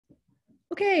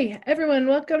Okay, everyone,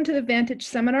 welcome to the VaNTAGe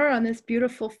seminar on this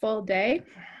beautiful fall day.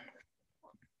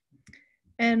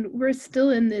 And we're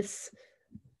still in this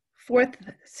fourth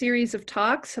series of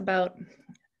talks about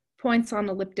points on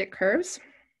elliptic curves.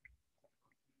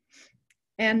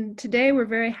 And today we're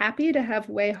very happy to have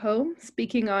Wei Ho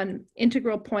speaking on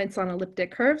integral points on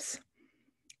elliptic curves.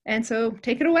 And so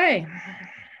take it away.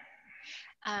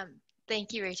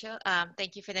 Thank you, Rachel.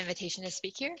 Thank you for the invitation to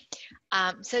speak here.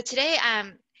 So today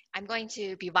I'm going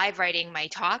to be live writing my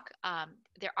talk.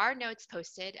 There are notes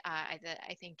posted that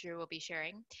I think Drew will be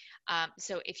sharing.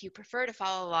 So if you prefer to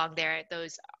follow along there,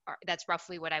 that's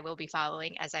roughly what I will be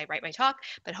following as I write my talk,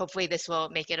 but hopefully this will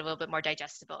make it a little bit more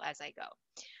digestible as I go.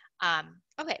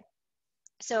 Okay.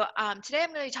 So today I'm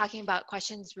going to be talking about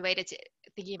questions related to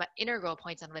thinking about integral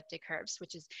points on elliptic curves,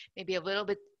 which is maybe a little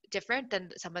bit different than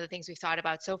some of the things we've thought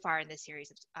about so far in this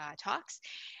series of talks.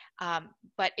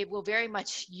 But it will very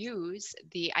much use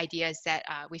the ideas that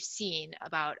we've seen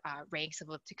about ranks of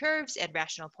elliptic curves and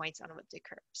rational points on elliptic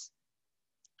curves.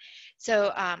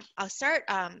 So I'll start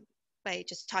by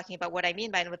just talking about what I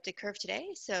mean by an elliptic curve today.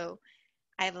 So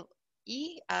I have an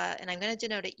E, and I'm going to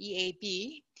denote an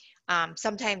EAB.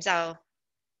 Sometimes I'll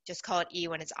just call it E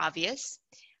when it's obvious.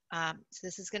 So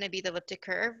this is going to be the elliptic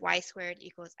curve, y squared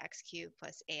equals x cubed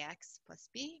plus ax plus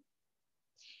b.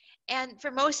 And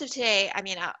for most of today,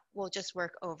 we'll just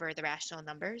work over the rational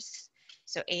numbers.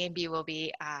 So a and b will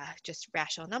be just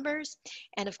rational numbers.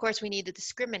 And of course, we need the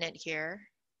discriminant here.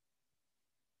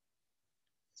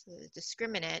 So the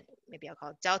discriminant, maybe I'll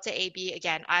call it delta AB.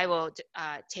 Again, I won't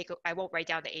write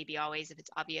down the AB always if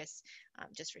it's obvious,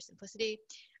 just for simplicity.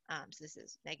 So this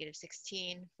is negative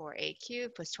 16 for a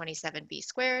cubed plus 27b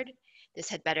squared. This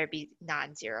had better be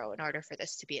non-zero in order for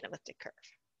this to be an elliptic curve.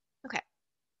 Okay,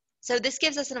 so this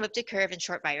gives us an elliptic curve in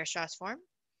short Weierstrass form.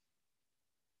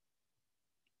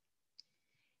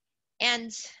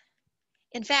 And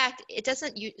in fact, it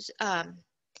isn't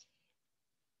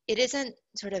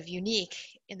sort of unique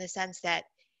in the sense that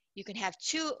you can have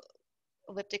two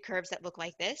elliptic curves that look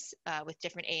like this with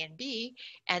different a and b,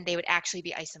 and they would actually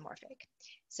be isomorphic.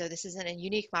 So this isn't a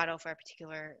unique model for a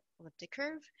particular elliptic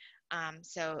curve.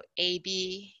 So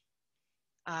AB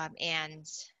and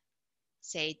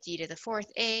say d to the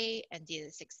fourth a and d to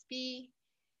the sixth b,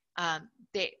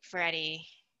 for any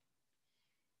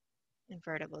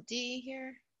invertible d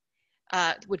here,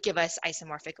 would give us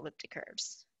isomorphic elliptic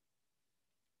curves.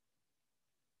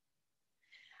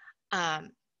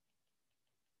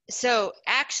 So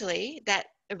actually, that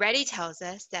already tells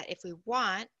us that if we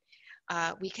want,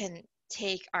 we can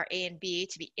take our a and b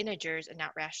to be integers and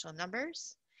not rational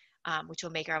numbers, which will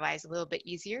make our lives a little bit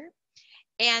easier.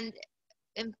 And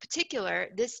in particular,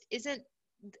 this is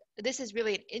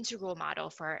really an integral model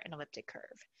for an elliptic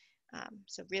curve.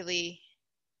 So really,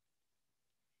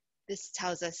 this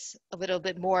tells us a little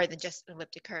bit more than just an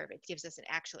elliptic curve. It gives us an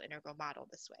actual integral model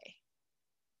this way.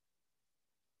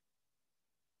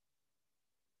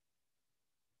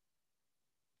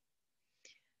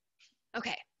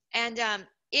 Okay, and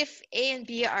if a and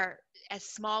b are as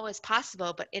small as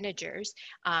possible but integers,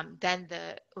 then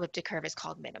the elliptic curve is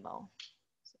called minimal.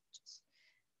 So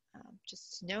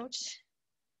just to note,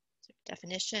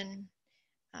 definition,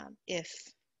 if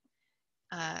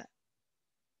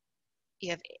you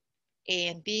have a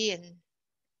and b in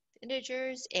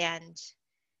integers, and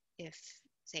if,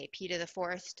 say, p to the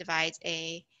fourth divides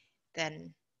a,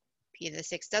 then p to the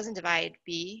sixth doesn't divide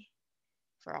b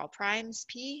for all primes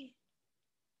p,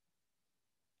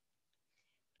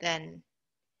 then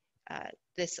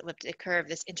this elliptic curve,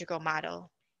 this integral model,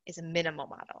 is a minimal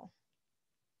model.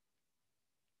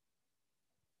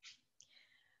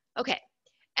 Okay,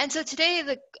 and so today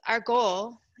our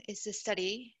goal is to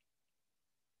study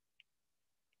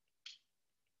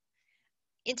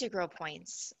integral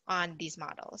points on these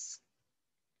models.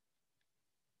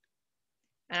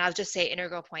 And I'll just say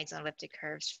integral points on elliptic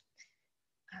curves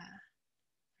for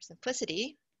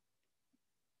simplicity.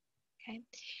 Okay,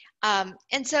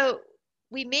 and so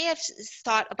we may have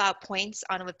thought about points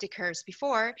on elliptic curves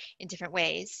before in different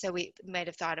ways. So we might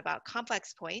have thought about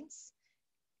complex points,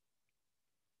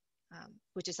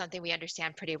 which is something we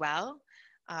understand pretty well.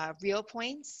 Real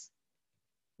points,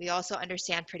 we also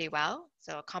understand pretty well.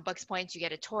 So complex points, you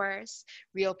get a torus.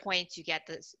 Real points, you get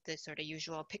the sort of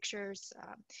usual pictures.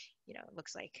 You know, it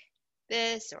looks like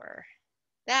this or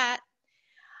that.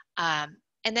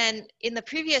 And then in the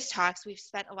previous talks, we've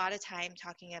spent a lot of time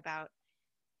talking about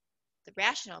the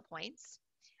rational points,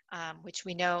 which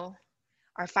we know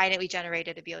are finitely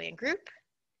generated abelian group.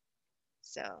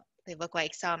 So they look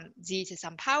like some z to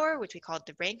some power, which we call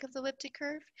the rank of the elliptic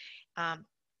curve,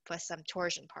 plus some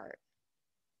torsion part.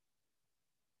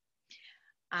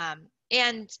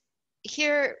 And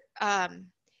here,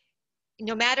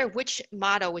 no matter which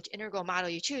model, which integral model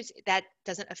you choose, that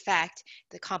doesn't affect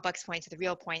the complex points or the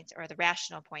real points or the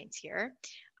rational points here.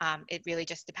 It really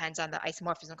just depends on the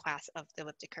isomorphism class of the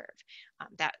elliptic curve.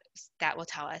 That will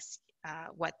tell us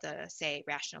what the, say,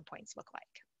 rational points look like.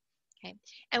 Okay.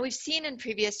 And we've seen in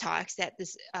previous talks that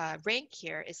this rank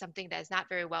here is something that is not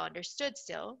very well understood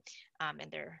still,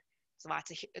 and there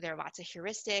are lots of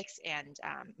heuristics and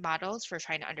models for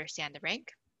trying to understand the rank.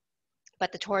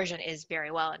 But the torsion is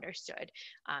very well understood.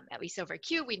 At least over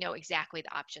Q, we know exactly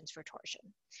the options for torsion.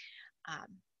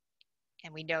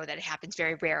 And we know that it happens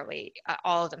very rarely.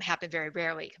 All of them happen very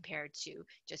rarely compared to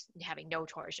just having no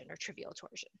torsion or trivial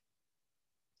torsion.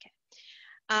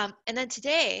 Okay. And then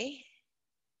today,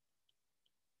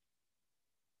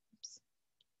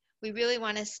 we really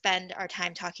want to spend our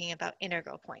time talking about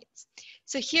integral points.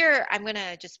 So here, I'm going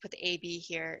to just put the AB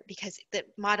here because the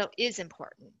model is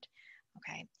important.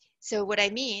 Okay. So what I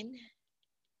mean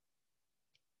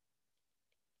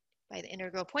by the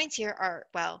integral points here are,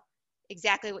 well,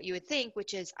 exactly what you would think,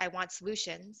 which is I want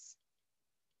solutions,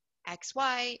 x,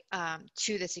 y,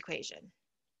 to this equation.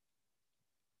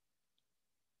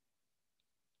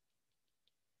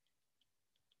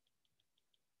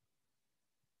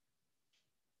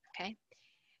 Okay.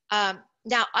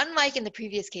 Now, unlike in the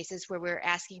previous cases where we're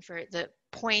asking for the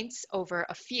points over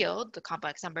a field, the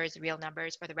complex numbers, the real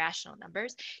numbers, or the rational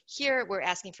numbers, here we're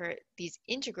asking for these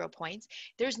integral points.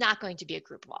 There's not going to be a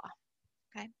group law.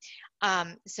 Okay.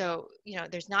 So,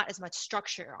 there's not as much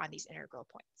structure on these integral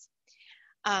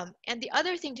points. And the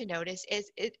other thing to notice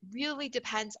is it really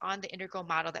depends on the integral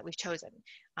model that we've chosen.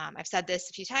 I've said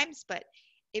this a few times, but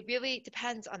it really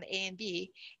depends on the A and B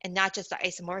and not just the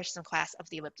isomorphism class of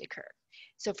the elliptic curve.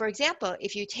 So for example,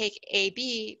 if you take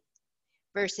AB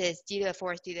versus d to the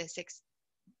fourth, d to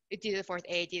the fourth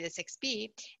A, d to the sixth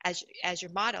B as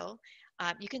your model,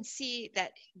 you can see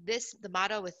that the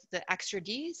model with the extra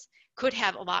d's could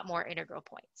have a lot more integral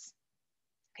points.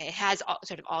 Okay, it has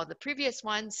sort of all the previous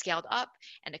ones scaled up,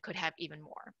 and it could have even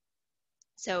more.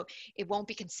 So it won't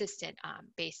be consistent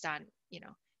based on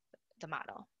the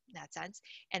model in that sense.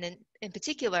 And in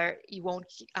particular, you won't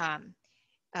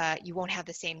have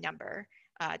the same number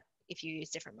if you use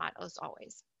different models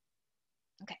always.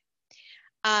 Okay.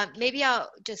 Maybe I'll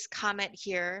just comment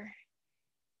here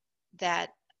that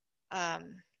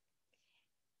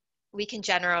we can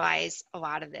generalize a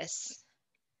lot of this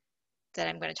that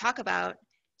I'm going to talk about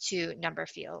to number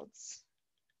fields,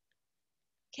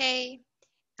 okay,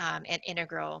 and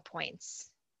integral points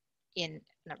in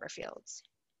number fields.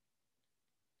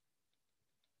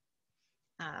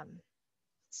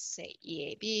 Say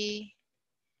EAB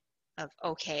of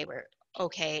OK, where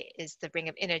OK is the ring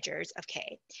of integers of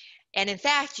K. And in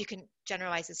fact, you can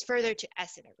generalize this further to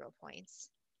S integral points,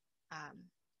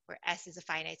 where S is a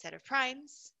finite set of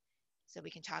primes. So we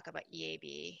can talk about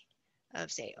EAB of,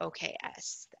 say,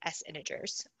 OKS, the S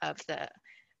integers of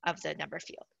the number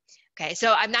field. Okay,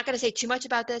 so I'm not going to say too much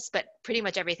about this, but pretty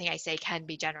much everything I say can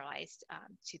be generalized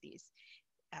to these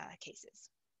cases.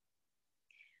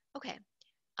 Okay,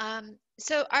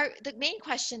 so the main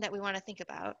question that we want to think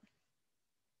about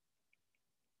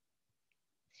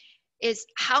is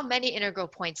how many integral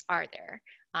points are there?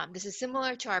 This is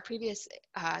similar to our previous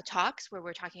talks where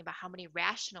we're talking about how many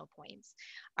rational points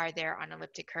are there on an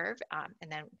elliptic curve,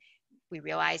 and then we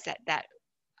realize that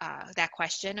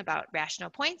question about rational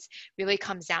points really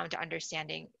comes down to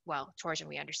understanding, well, torsion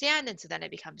we understand, and so then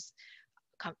it becomes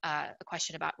a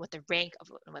question about what the rank of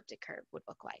an elliptic curve would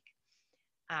look like.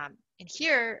 And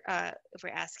here, if we're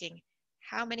asking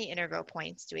how many integral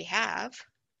points do we have,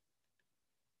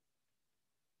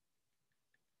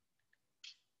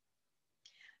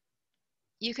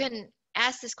 you can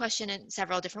ask this question in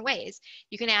several different ways.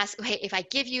 You can ask, okay, if I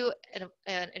give you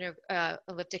an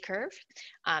elliptic curve,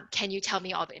 can you tell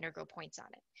me all the integral points on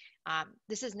it?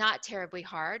 This is not terribly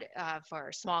hard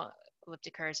for small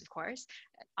elliptic curves, of course.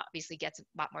 It obviously gets a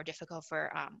lot more difficult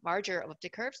for larger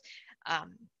elliptic curves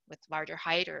with larger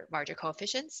height or larger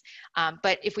coefficients.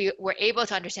 But if we were able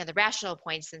to understand the rational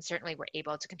points, then certainly we're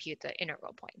able to compute the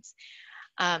integral points.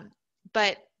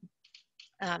 But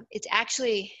it's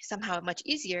actually somehow much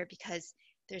easier because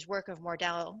there's work of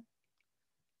Mordell.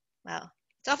 Well,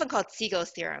 it's often called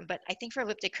Siegel's theorem, but I think for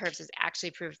elliptic curves is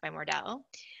actually proved by Mordell,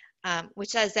 which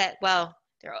says that, well,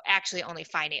 there are actually only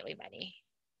finitely many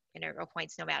integral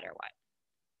points no matter what.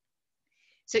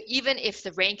 So even if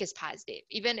the rank is positive,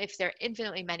 even if there are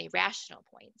infinitely many rational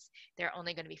points, there are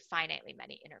only going to be finitely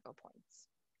many integral points.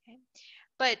 Okay?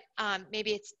 But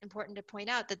maybe it's important to point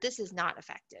out that this is not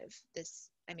effective. This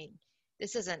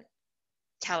doesn't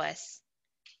tell us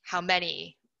how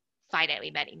many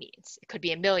finitely many means. It could be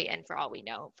 1 million for all we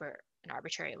know for an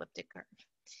arbitrary elliptic curve.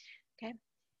 Okay.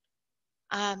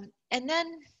 And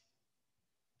then,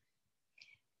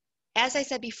 as I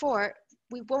said before,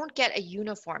 we won't get a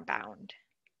uniform bound.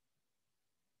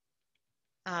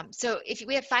 So if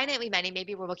we have finitely many,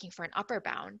 maybe we're looking for an upper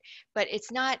bound, but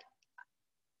it's not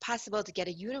possible to get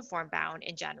a uniform bound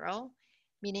in general,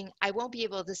 meaning I won't be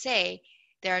able to say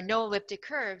there are no elliptic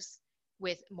curves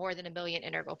with more than 1 million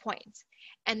integral points.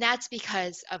 And that's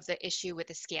because of the issue with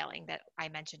the scaling that I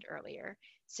mentioned earlier.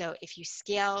 So if you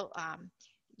scale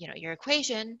your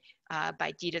equation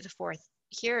by d to the 4th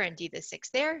here and d to the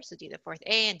 6th there, so d to the 4th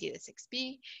a and d to the 6th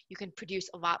b, you can produce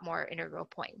a lot more integral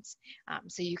points.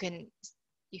 So you can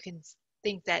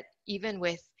think that even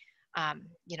with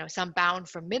some bound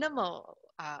for minimal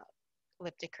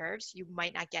elliptic curves, you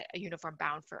might not get a uniform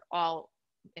bound for all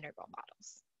integral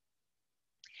models.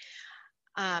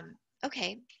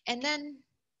 Okay, and then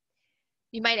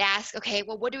you might ask, okay,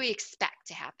 well, what do we expect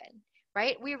to happen,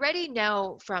 right? We already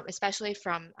know especially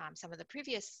from some of the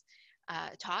previous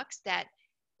talks, that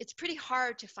it's pretty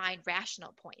hard to find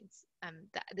rational points.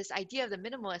 This idea of the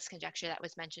minimalist conjecture that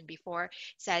was mentioned before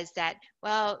says that,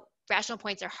 well, rational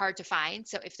points are hard to find,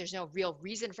 so if there's no real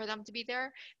reason for them to be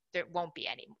there, there won't be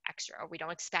any extra, or we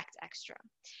don't expect extra.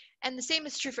 And the same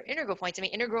is true for integral points. I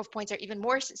mean, integral points are even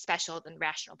more special than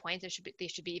rational points. They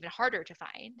should be even harder to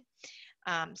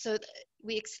find. So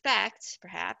we expect,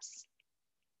 perhaps,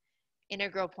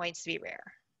 integral points to be rare.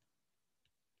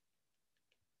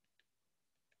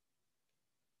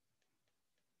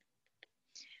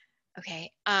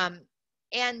 Okay,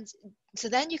 and so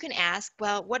then you can ask,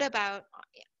 well, what about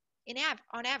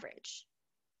on average?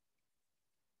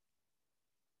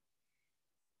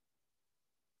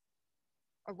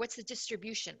 Or what's the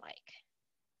distribution like?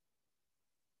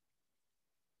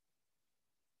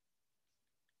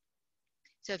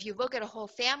 So if you look at a whole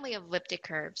family of elliptic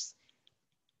curves,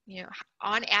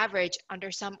 on average,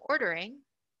 under some ordering,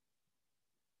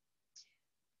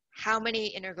 how many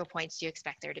integral points do you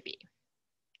expect there to be?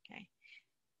 Okay,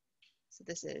 so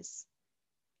this is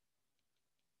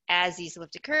as these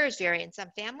elliptic curves vary in some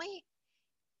family.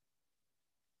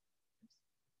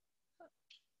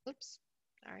 Oops,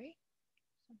 sorry.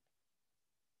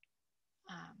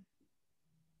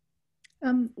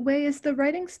 Wei, is the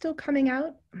writing still coming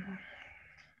out?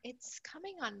 It's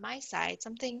coming on my side.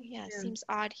 Something, seems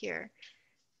odd here.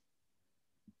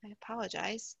 I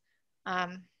apologize.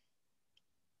 Let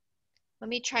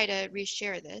me try to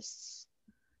reshare this.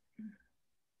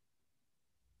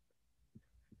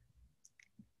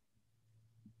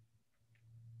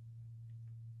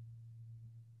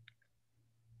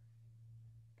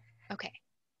 Okay,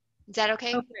 is that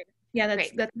okay? Oh, great. Yeah,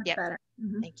 that's much better.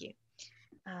 Mm-hmm. Thank you.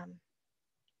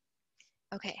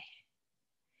 Okay.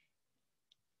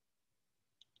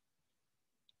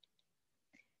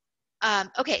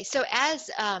 Okay, so as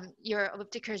your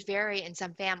elliptic curves vary in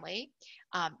some family,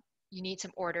 you need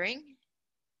some ordering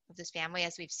of this family,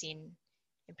 as we've seen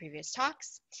in previous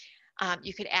talks.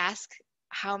 You could ask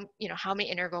how many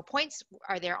integral points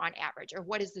are there on average, or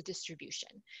what is the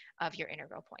distribution of your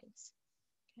integral points?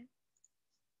 Okay.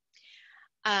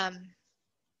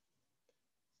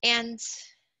 And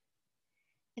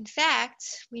in fact,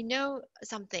 we know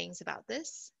some things about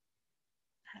this.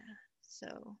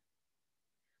 So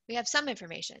we have some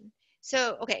information.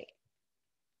 So, okay,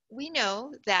 we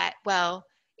know that, well,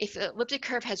 if the elliptic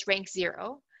curve has rank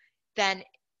 0, then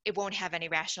it won't have any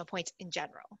rational points in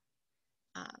general.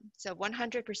 So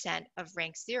 100% of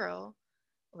rank 0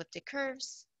 elliptic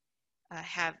curves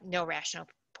have no rational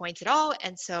points at all,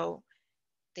 and so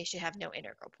they should have no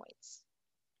integral points.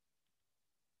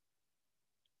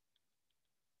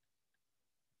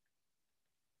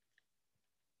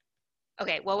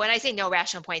 Okay, well, when I say no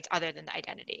rational points other than the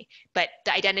identity, but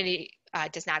the identity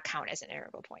does not count as an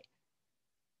integral point.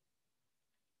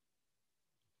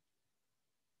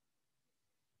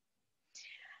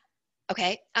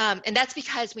 Okay, and that's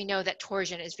because we know that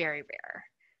torsion is very rare,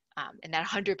 and that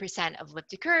 100% of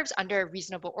elliptic curves under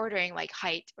reasonable ordering, like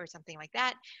height or something like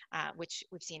that, which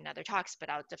we've seen in other talks, but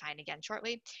I'll define again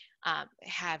shortly,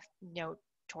 have no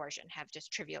torsion, have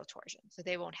just trivial torsion, so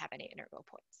they won't have any integral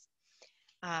points.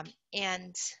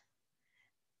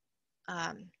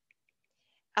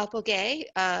 Alpogay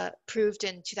proved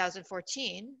in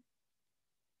 2014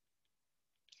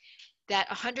 that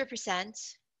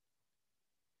 100%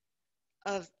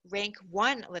 of rank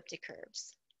 1 elliptic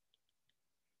curves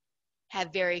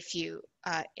have very few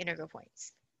integral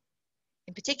points.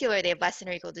 In particular, they have less than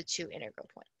or equal to 2 integral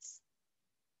points.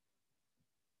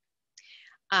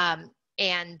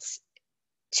 And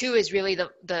 2 is really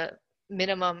the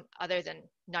minimum other than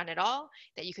none at all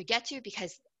that you could get to,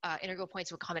 because integral points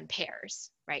will come in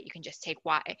pairs, right? You can just take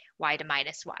y to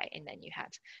minus y, and then you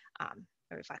have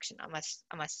a reflection, unless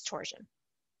it's torsion.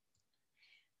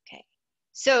 Okay,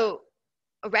 so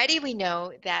already we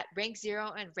know that rank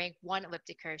 0 and rank 1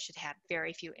 elliptic curves should have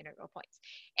very few integral points.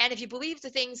 And if you believe the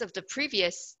things of the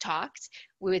previous talks,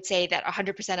 we would say that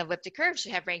 100% of elliptic curves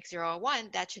should have rank 0 or 1.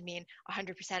 That should mean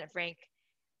 100% of rank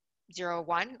 0 or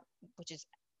 1, which is,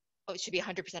 it should be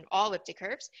 100% of all elliptic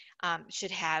curves,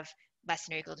 should have less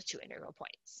than or equal to 2 integral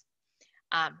points.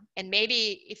 And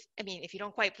maybe, if you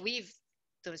don't quite believe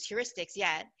those heuristics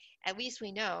yet, at least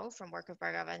we know from work of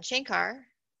Bhargava and Shankar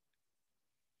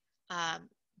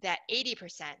that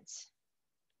 80%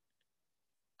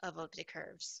 of elliptic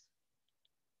curves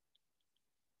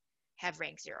have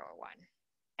rank 0 or 1,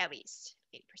 at least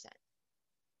 80%.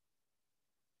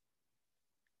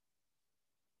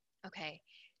 Okay,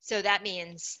 so that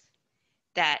means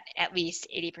that at least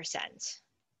 80%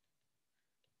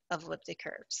 of elliptic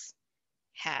curves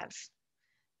have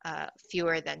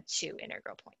fewer than 2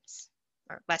 integral points,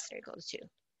 or less than or equal to 2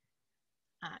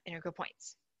 integral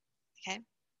points, okay?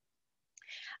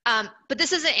 But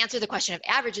this doesn't answer the question of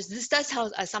averages. This does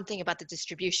tell us something about the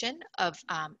distribution of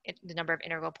the number of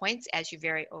integral points as you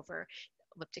vary over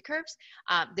elliptic curves.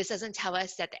 This doesn't tell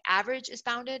us that the average is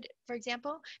bounded, for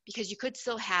example, because you could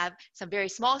still have some very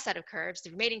small set of curves.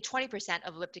 The remaining 20%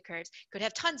 of elliptic curves could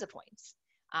have tons of points,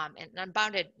 and an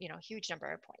unbounded, huge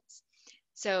number of points.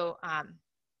 So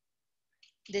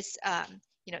this,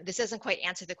 this doesn't quite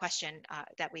answer the question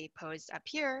that we posed up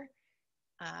here,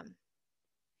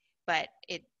 but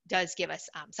it does give us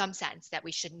some sense that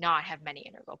we should not have many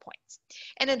integral points.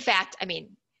 And in fact,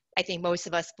 I think most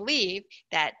of us believe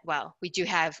that, well, we do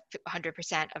have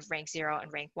 100% of rank 0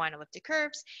 and rank 1 elliptic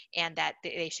curves, and that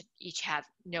they should each have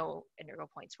no integral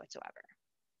points whatsoever.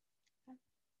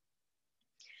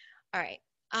 All right,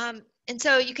 and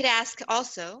so you could ask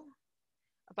also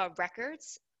about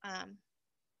records.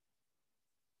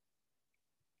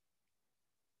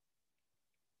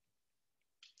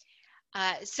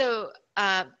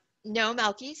 Noam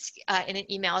Elkes, in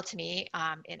an email to me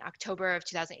in October of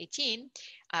 2018,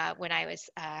 when I was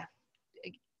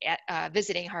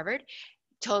visiting Harvard,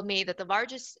 told me that the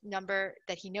largest number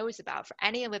that he knows about for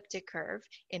any elliptic curve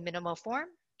in minimal form,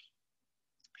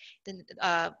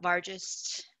 the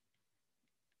largest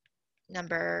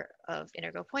number of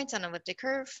integral points on an elliptic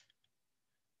curve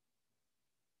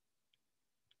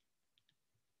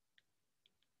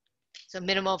so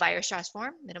minimal Weierstrass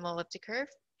form, minimal elliptic curve,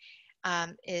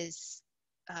 is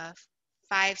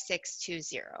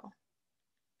 5620.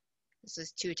 This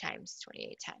is 2 times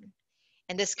 2810.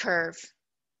 And this curve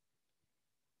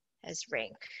has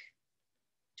rank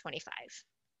 25.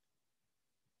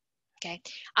 Okay,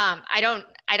 I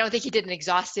don't think he did an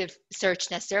exhaustive search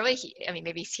necessarily.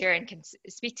 Maybe he's here and can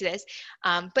speak to this,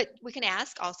 but we can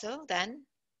ask also then,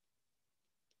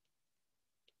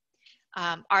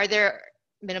 are there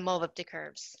minimal elliptic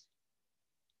curves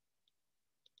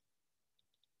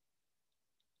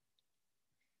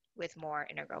with more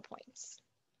integral points?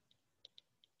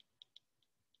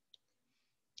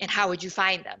 And how would you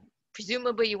find them?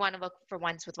 Presumably you want to look for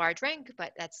ones with large rank,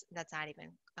 but that's not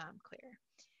even clear.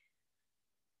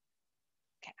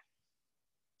 Okay,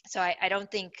 so I don't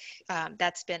think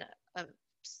that's been a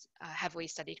heavily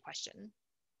studied question.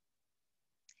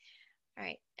 All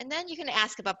right, and then you can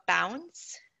ask about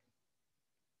bounds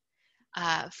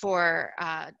for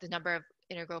the number of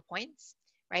integral points,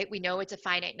 right? We know it's a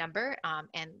finite number,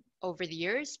 and over the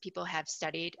years, people have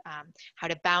studied how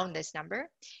to bound this number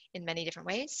in many different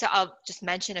ways. So I'll just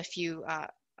mention a few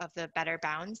of the better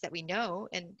bounds that we know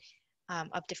and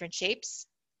of different shapes.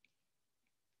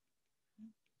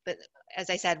 But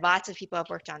as I said, lots of people have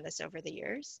worked on this over the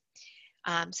years.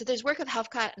 So there's work of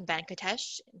Helfgott and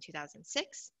Venkatesh in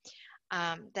 2006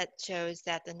 that shows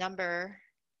that the number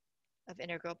of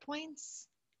integral points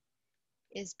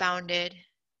is bounded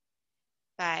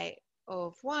by O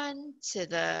of 1 to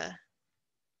the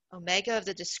omega of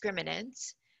the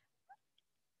discriminant,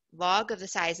 log of the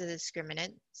size of the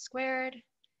discriminant squared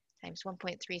times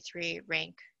 1.33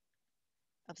 rank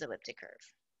of the elliptic curve.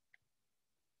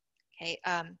 Okay,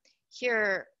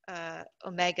 here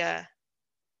omega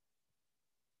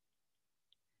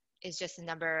is just the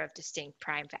number of distinct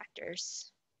prime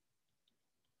factors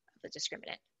of the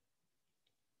discriminant.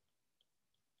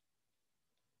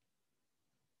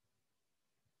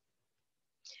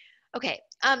 Okay,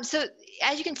 so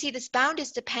as you can see, this bound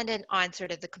is dependent on sort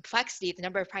of the complexity, the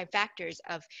number of prime factors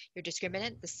of your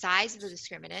discriminant, the size of the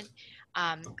discriminant.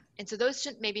 And so those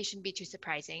shouldn't be too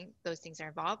surprising. Those things are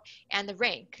involved. And the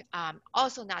rank,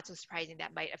 also not so surprising,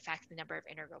 that might affect the number of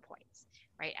integral points,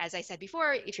 right? As I said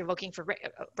before, if you're looking for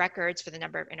records for the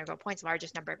number of integral points,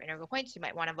 largest number of integral points, you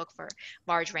might want to look for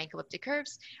large rank elliptic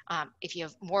curves. If you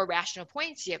have more rational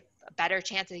points, you have a better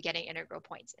chance of getting integral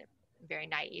points in a very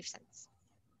naive sense.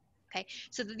 Okay,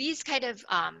 so these kind of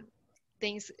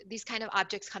things, these kind of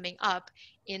objects coming up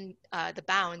in the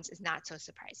bounds is not so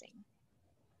surprising.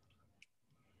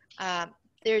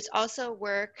 There's also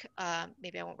work,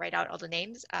 maybe I won't write out all the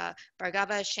names,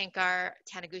 Bhargava, Shankar,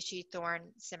 Taniguchi, Thorne,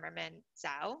 Zimmerman,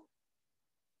 Zhao.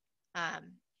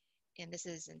 And this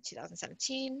is in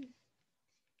 2017.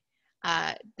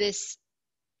 This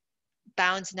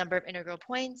bounds number of integral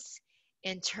points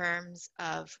in terms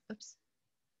of, oops,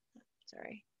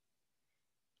 sorry.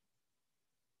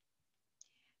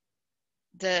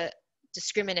 The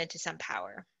discriminant to some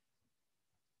power.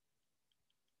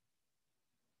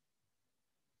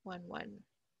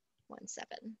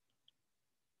 1117.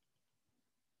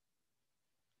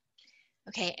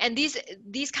 Okay, and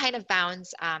these kind of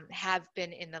bounds have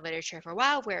been in the literature for a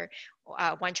while, where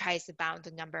one tries to bound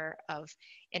the number of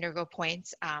integral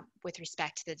points with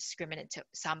respect to the discriminant to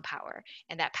some power,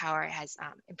 and that power has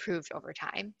improved over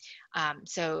time.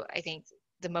 So I think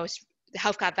the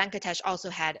Helfgott Venkatesh also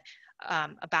had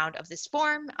a bound of this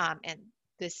form, and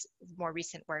this more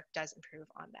recent work does improve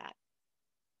on that.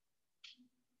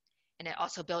 And it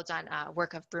also builds on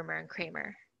work of Brummer and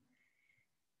Kramer.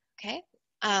 Okay,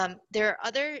 there are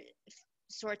other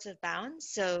sorts of bounds.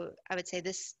 So I would say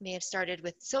this may have started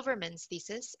with Silverman's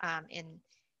thesis in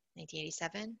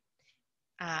 1987.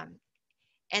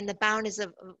 And the bound is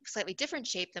of a slightly different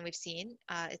shape than we've seen.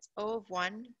 It's O of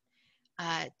 1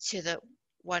 to the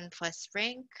 1 plus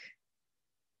rank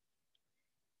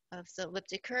of the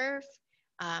elliptic curve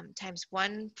times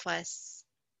 1 plus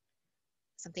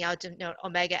something I'll denote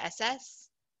omega SS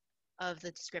of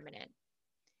the discriminant.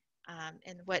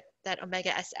 And what that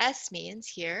omega SS means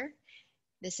here,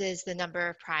 this is the number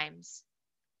of primes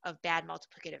of bad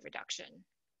multiplicative reduction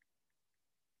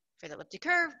for the elliptic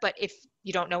curve. But if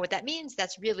you don't know what that means,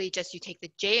 that's really just you take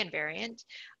the J invariant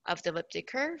of the elliptic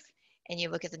curve and you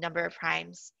look at the number of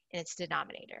primes in its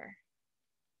denominator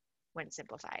when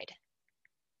simplified.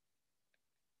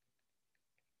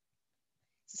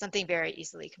 So something very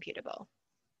easily computable.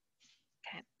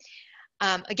 Okay.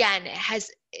 Again,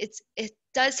 it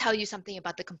does tell you something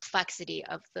about the complexity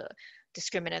of the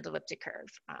discriminant of the elliptic curve.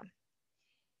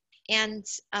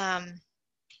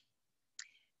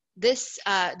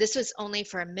 This was only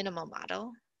for a minimal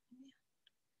model.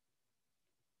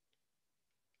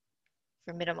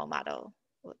 For minimal model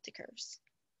elliptic curves.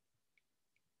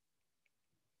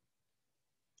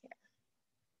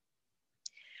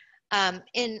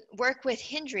 In work with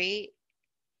Hindry,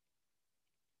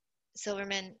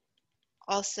 Silverman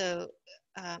also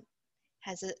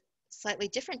has a slightly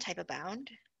different type of bound,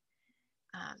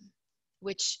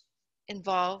 which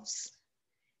involves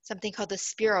something called the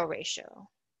Spiro ratio.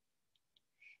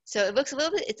 So it looks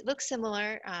it looks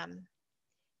similar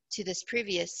to this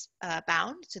previous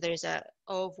bound. So there's a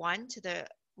O of 1 to the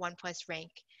 1 plus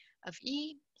rank of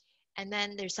E, and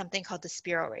then there's something called the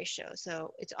Spiro ratio.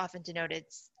 So it's often denoted,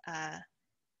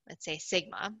 let's say,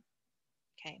 sigma.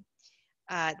 Okay,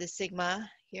 the sigma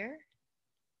here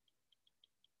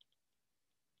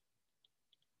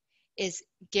is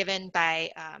given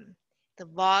by the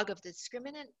log of the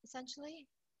discriminant, essentially,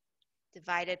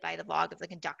 divided by the log of the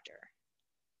conductor.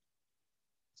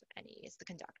 So NE is the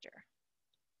conductor.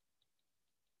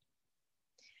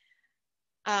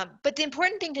 But the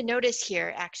important thing to notice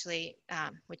here, actually,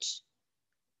 which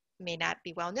may not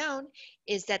be well known,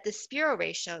 is that the Spiro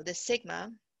ratio, the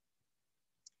sigma,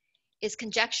 is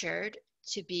conjectured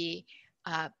to be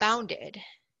bounded.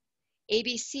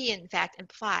 ABC, in fact,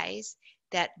 implies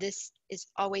that this is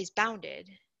always bounded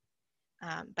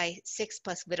by 6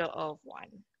 plus little o of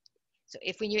 1. So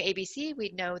if we knew ABC,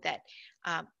 we'd know that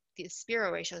the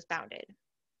Spiro ratio is bounded.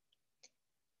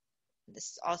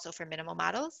 This is also for minimal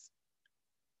models.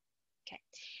 Okay,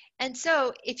 and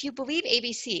so if you believe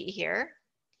ABC here,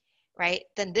 right,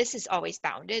 then this is always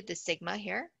bounded, the sigma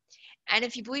here. And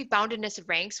if you believe boundedness of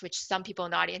ranks, which some people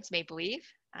in the audience may believe,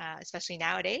 especially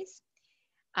nowadays,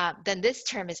 then this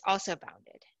term is also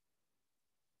bounded.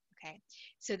 Okay,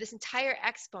 so this entire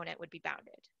exponent would be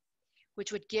bounded,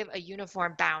 which would give a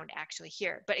uniform bound actually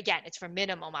here. But again, it's for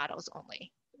minimal models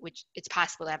only, which it's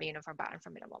possible to have a uniform bound for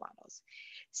minimal models.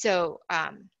 So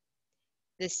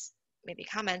this maybe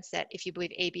comments that if you believe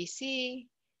ABC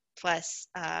plus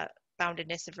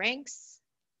boundedness of ranks.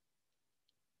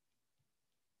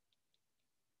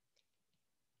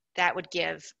 That would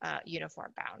give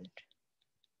uniform bound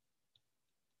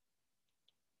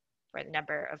for the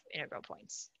number of integral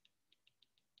points.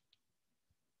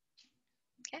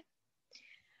 Okay.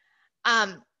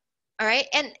 All right,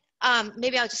 and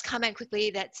maybe I'll just comment quickly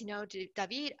that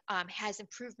David has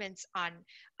improvements on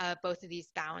both of these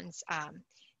bounds.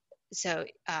 So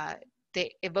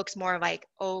it looks more like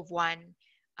O of 1,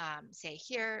 say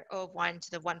here, O of 1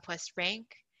 to the 1 plus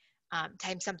rank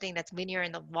times something that's linear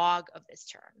in the log of this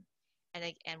term.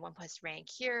 And 1 plus rank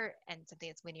here, and something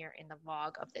that's linear in the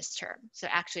log of this term. So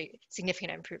actually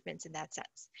significant improvements in that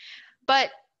sense.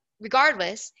 But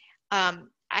regardless, I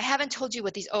haven't told you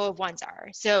what these O of 1s are.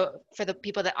 So for the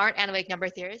people that aren't analytic number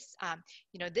theorists,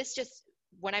 this just,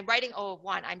 when I'm writing O of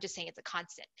 1, I'm just saying it's a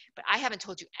constant, but I haven't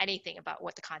told you anything about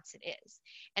what the constant is.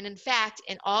 And in fact,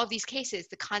 in all of these cases,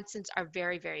 the constants are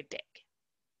very, very big.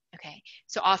 Okay,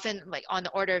 so often like on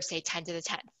the order of say 10 to the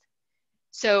 10th.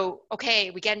 So,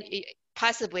 okay, we get,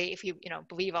 possibly if you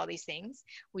believe all these things,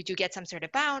 we do get some sort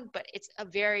of bound, but it's a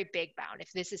very big bound.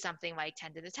 If this is something like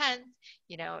 10 to the 10th,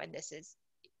 and this is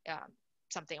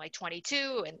something like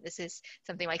 22, and this is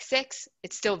something like 6,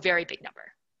 it's still a very big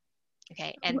number.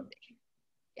 Okay, and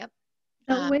yep.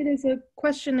 Wait, there's a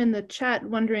question in the chat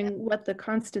wondering what the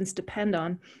constants depend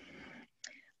on.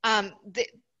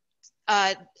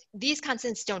 These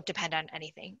constants don't depend on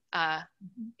anything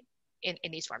in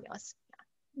these formulas.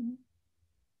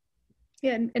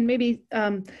 Yeah, and maybe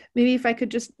if I could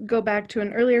just go back to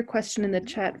an earlier question in the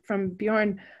chat from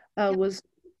Bjorn, was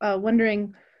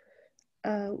wondering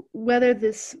whether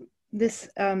this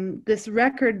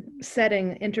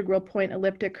record-setting integral point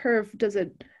elliptic curve, does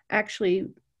it actually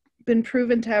been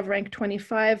proven to have rank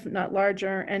 25, not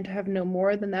larger, and to have no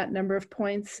more than that number of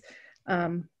points?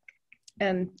 And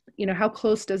how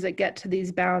close does it get to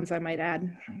these bounds, I might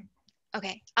add?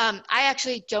 Okay. I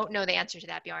actually don't know the answer to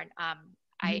that, Bjorn.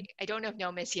 I don't know if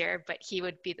Noam is here, but he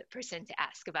would be the person to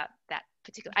ask about that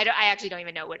particular. I actually don't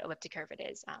even know what elliptic curve it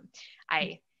is.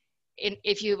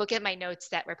 If you look at my notes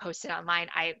that were posted online,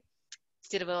 I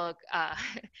did a little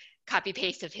copy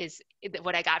paste of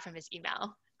what I got from his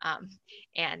email,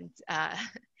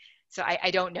 so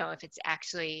I don't know if it's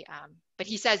actually. But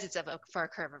he says it's for a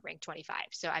curve of rank 25,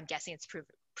 so I'm guessing it's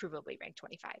provably rank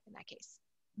 25 in that case.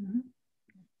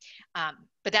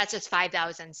 But that's just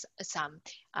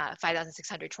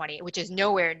 5,620, which is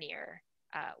nowhere near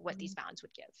what these bounds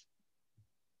would give.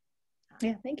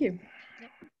 Yeah, thank you.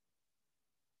 Yep.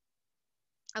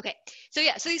 Okay, so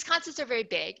these constants are very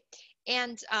big,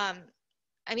 and I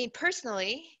mean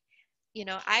personally,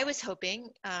 I was hoping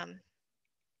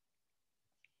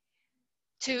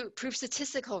to prove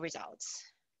statistical results.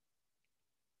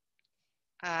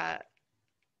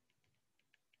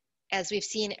 As we've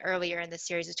seen earlier in this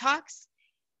series of talks,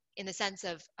 in the sense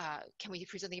of, can we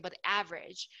prove something about the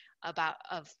average of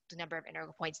the number of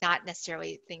integral points, not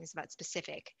necessarily things about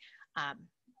specific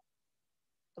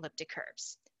elliptic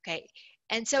curves, okay?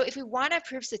 And so if we want to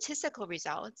prove statistical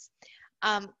results,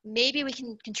 maybe we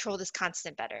can control this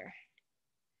constant better.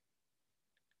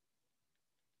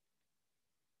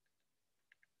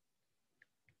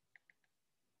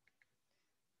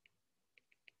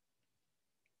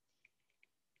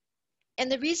 And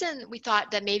the reason we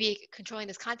thought that maybe controlling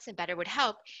this constant better would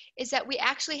help is that we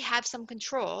actually have some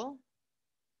control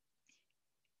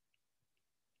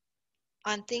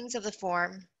on things of the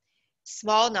form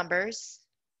small numbers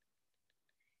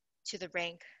to the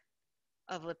rank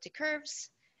of elliptic curves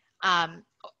on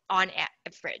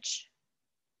average.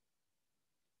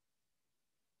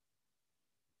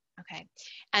 Okay,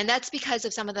 and that's because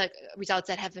of some of the results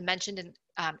that have been mentioned in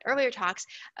earlier talks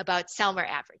about Selmer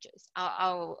averages.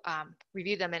 I'll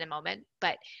review them in a moment,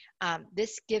 but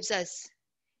this gives us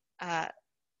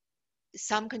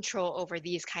some control over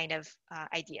these kind of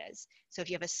ideas. So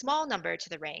if you have a small number to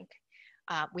the rank,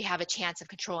 we have a chance of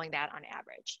controlling that on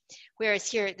average. Whereas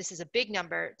here, this is a big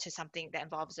number to something that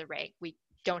involves a rank. We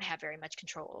don't have very much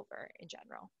control over in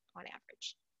general on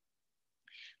average.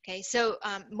 Okay, so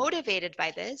motivated by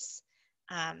this,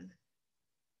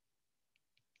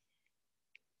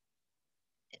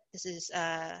 this is,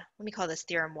 let me call this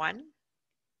theorem 1.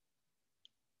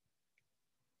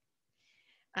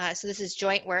 So this is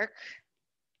joint work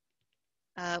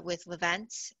with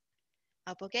Levent,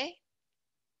 Alpoge.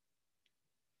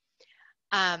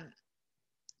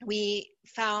 We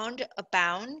found a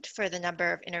bound for the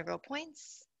number of integral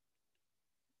points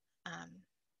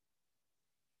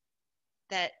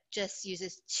that just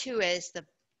uses 2 as the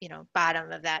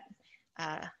bottom of that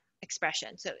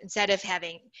expression. So instead of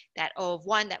having that O of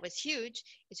 1 that was huge,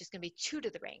 it's just going to be 2 to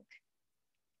the rank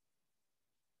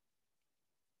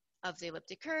of the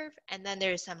elliptic curve. And then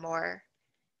there's some more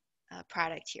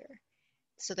product here.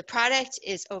 So the product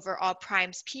is over all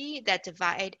primes P that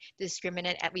divide the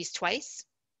discriminant at least twice.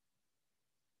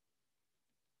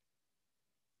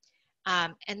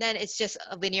 And then it's just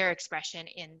a linear expression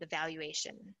in the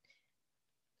valuation,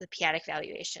 the p-adic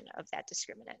valuation of that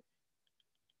discriminant.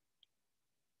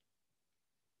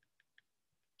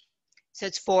 So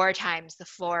it's 4 times the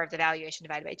floor of the valuation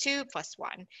divided by 2 plus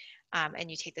 1.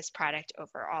 And you take this product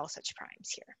over all such primes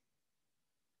here.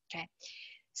 Okay.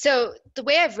 So the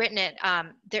way I've written it,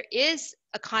 there is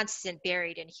a constant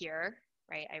buried in here,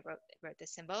 right? I wrote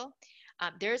this symbol.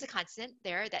 There is a constant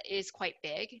there that is quite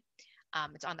big.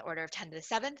 It's on the order of 10 to the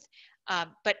 7th,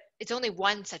 but it's only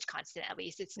one such constant at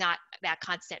least. It's not that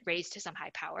constant raised to some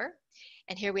high power.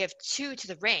 And here we have 2 to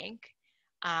the rank,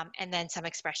 and then some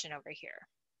expression over here.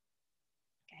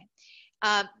 Okay.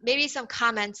 Maybe some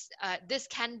comments. This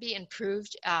can be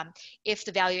improved if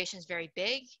the valuation is very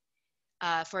big.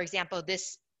 For example,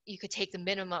 this, you could take the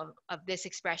minimum of this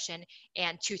expression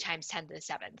and 2 times 10 to the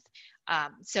 7th.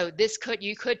 So this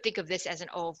you could think of this as an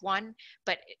O of 1,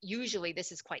 but usually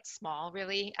this is quite small,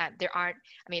 really. There aren't,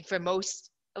 I mean, for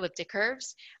most elliptic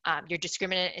curves, your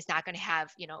discriminant is not going to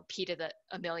have, you know, p to the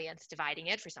 1,000,000th dividing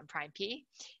it for some prime p.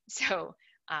 So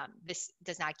this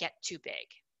does not get too big.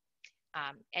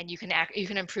 And you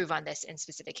can improve on this in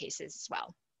specific cases as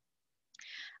well.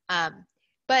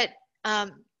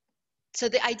 So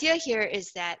the idea here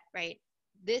is that, right,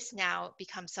 this now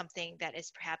becomes something that is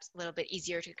perhaps a little bit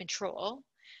easier to control.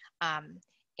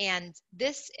 And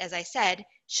this, as I said,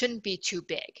 shouldn't be too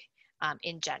big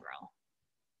in general.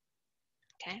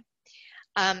 Okay.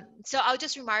 So I'll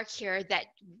just remark here that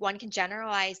one can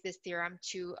generalize this theorem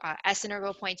to S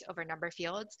integral points over number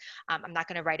fields. I'm not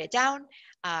going to write it down,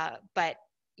 but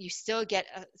you still get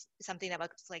something that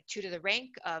looks like 2 to the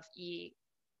rank of E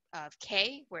of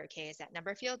K, where K is that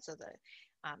number field. So the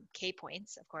K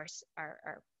points, of course,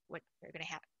 are what we're going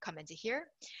to have come into here.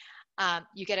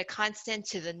 You get a constant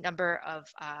to the number of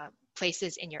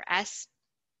places in your S,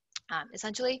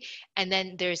 essentially. And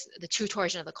then there's the 2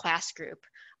 torsion of the class group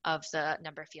of the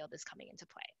number field is coming into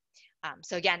play.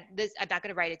 So again, this, I'm not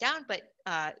going to write it down, but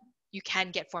you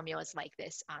can get formulas like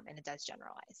this, and it does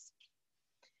generalize.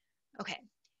 Okay,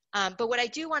 but what I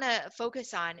do want to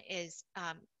focus on is,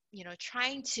 you know,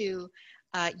 trying to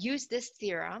use this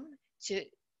theorem to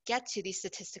get to these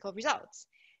statistical results.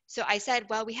 So I said,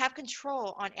 well, we have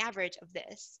control on average of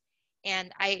this,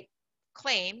 and I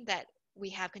claim that we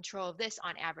have control of this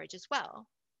on average as well.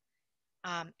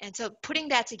 And so putting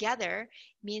that together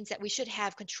means that we should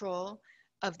have control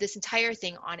of this entire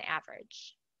thing on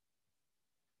average.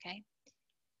 Okay,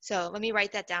 so let me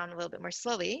write that down a little bit more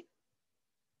slowly.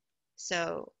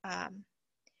 So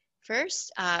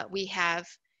first, we have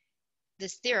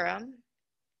this theorem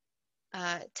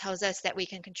tells us that we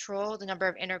can control the number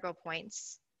of integral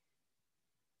points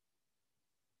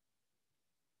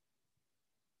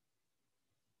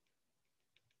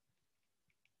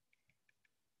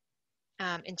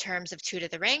in terms of 2 to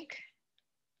the rank,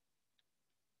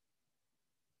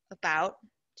 about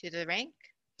 2 to the rank.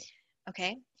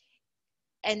 Okay,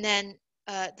 and then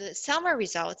the Selmer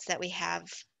results that we have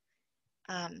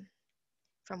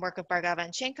from work of Bhargava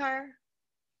and Shankar,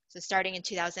 so starting in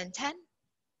 2010,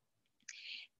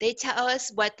 they tell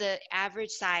us what the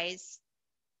average size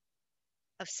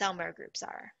of Selmer groups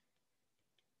are.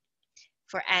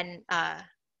 For n,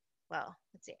 well,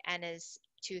 let's see, n is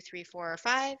 2, 3, 4, or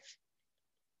 5.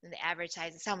 And the average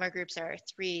size of Selmer groups are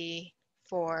 3,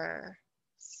 4,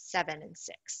 7, and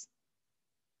 6.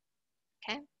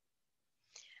 Okay.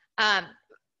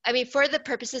 I mean, for the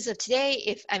purposes of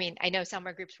today, I know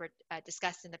Selmer groups were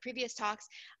discussed in the previous talks.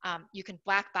 You can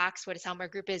black box what a Selmer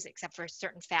group is, except for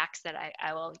certain facts that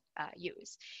I will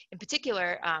use. In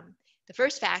particular, the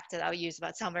first fact that I'll use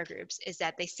about Selmer groups is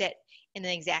that they sit in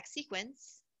an exact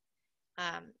sequence.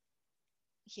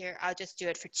 Here, I'll just do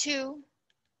it for 2.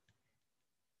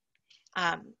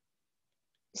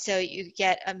 So you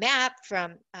get a map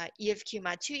from E of Q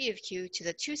mod 2 E of Q to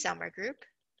the 2 Selmer group,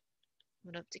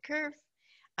 elliptic curve,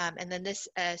 and then this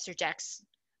surjects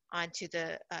onto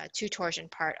the 2 torsion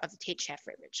part of the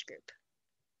Tate-Shaft-Rayridge group.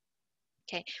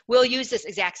 Okay, we'll use this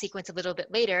exact sequence a little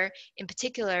bit later. In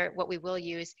particular, what we will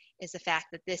use is the fact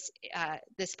that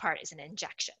this part is an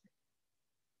injection.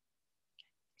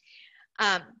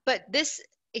 But this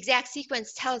exact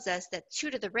sequence tells us that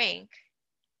 2 to the rank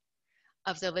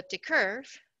of the elliptic curve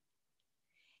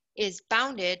is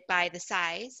bounded by the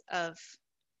size of,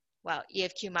 well, E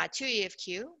of Q mod 2 E of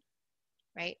Q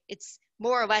right? It's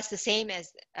more or less the same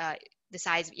as the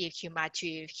size of EQ mod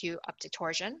 2 EQ up to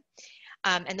torsion.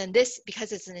 And then this,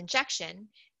 because it's an injection,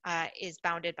 is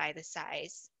bounded by the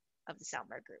size of the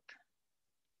Selmer group.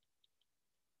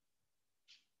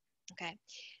 Okay,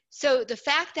 so the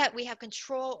fact that we have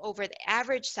control over the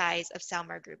average size of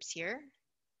Selmer groups here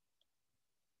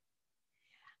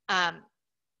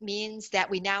means that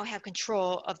we now have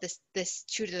control of this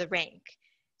 2 to the rank.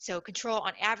 So control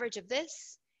on average of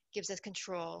this gives us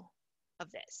control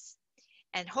of this.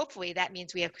 And hopefully that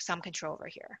means we have some control over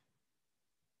here.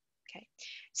 Okay,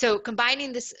 so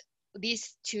combining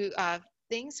these two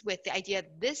things with the idea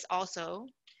that this also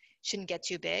shouldn't get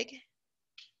too big.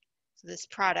 So this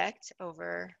product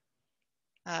over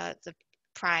the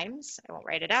primes, I won't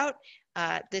write it out,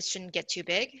 this shouldn't get too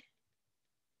big.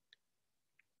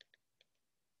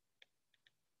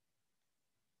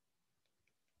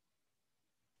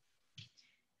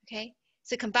 Okay,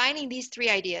 so combining these three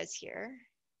ideas here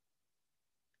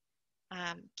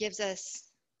gives us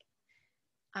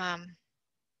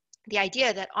the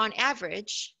idea that on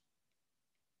average,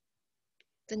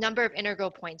 the number of integral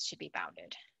points should be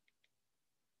bounded.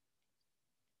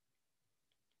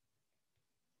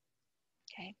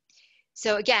 Okay,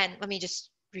 so again, let me just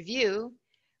review.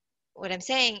 What I'm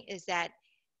saying is that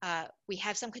we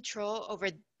have some control over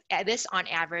this on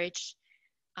average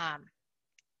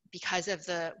because of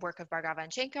the work of Bhargava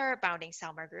and Shankar bounding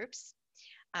Selmer groups.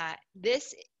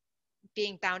 This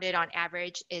being bounded on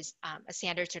average is a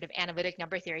standard sort of analytic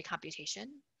number theory computation.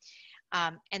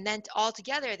 And then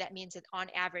altogether, that means that on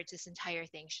average, this entire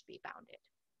thing should be bounded.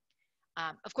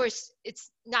 Of course,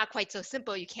 it's not quite so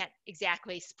simple. You can't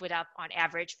exactly split up on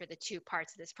average for the two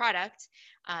parts of this product.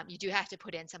 You do have to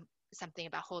put in something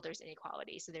about Holder's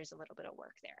inequality. So there's a little bit of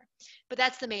work there. But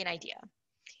that's the main idea.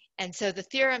 And so the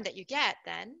theorem that you get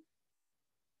then,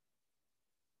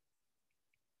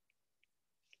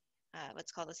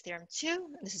 let's call this theorem 2.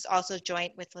 This is also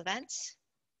joint with Levent.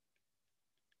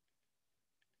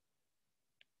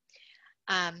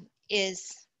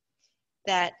 Is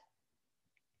that,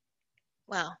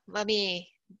 well, let me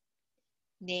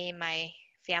name my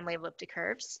family of elliptic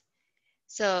curves.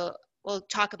 So we'll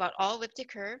talk about all elliptic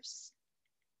curves,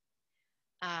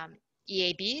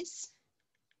 EABs,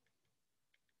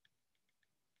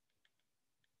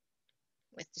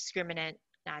 with discriminant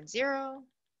non-zero,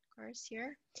 of course,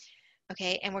 here.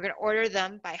 Okay, and we're going to order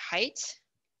them by height.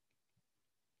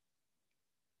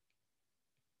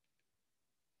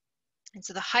 And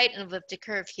so the height of an elliptic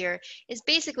curve here is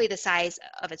basically the size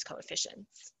of its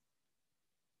coefficients.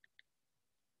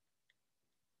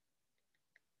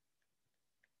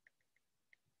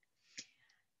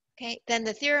 Okay, then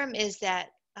the theorem is that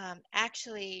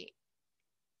actually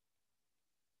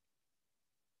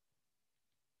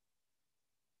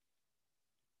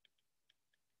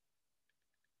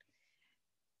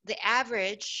the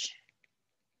average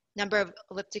number of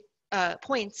elliptic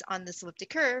points on this elliptic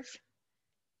curve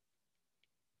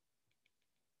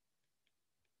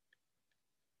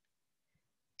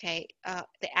okay,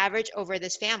 the average over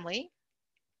this family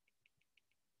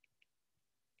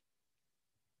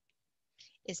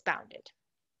is bounded.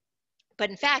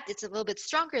 But in fact, it's a little bit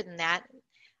stronger than that,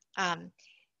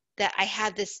 that I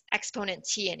have this exponent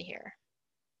t in here.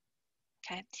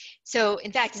 Okay, so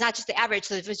in fact, it's not just the average.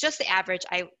 So if it was just the average,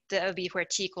 that would be where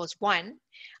t equals 1.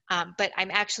 But I'm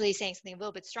actually saying something a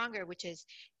little bit stronger, which is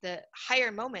the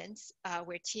higher moments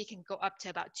where t can go up to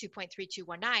about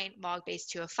 2.3219 log base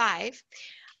 2 of 5.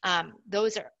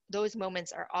 Those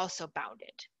moments are also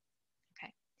bounded.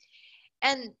 Okay,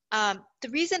 and the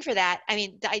reason for that, I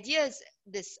mean, the idea is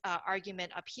this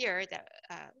argument up here that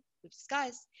we've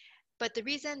discussed, but the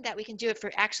reason that we can do it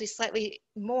for actually slightly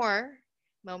more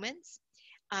moments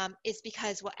is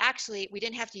because, well, actually, we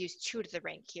didn't have to use 2 to the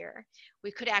rank here.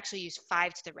 We could actually use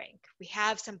 5 to the rank. We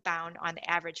have some bound on the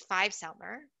average 5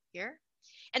 Selmer here.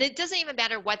 And it doesn't even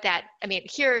matter what that, I mean,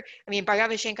 here, I mean,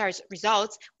 Bhargava Shankar's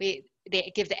results, they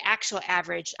give the actual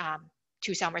average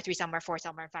 2 Selmer, 3 Selmer, 4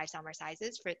 Selmer, and 5 Selmer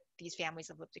sizes for these families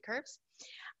of elliptic curves.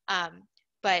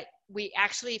 But we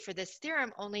actually, for this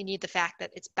theorem, only need the fact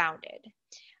that it's bounded.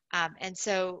 And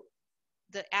so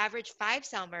the average 5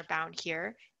 Selmer bound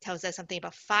here tells us something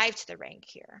about 5 to the rank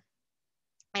here.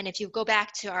 And if you go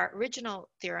back to our original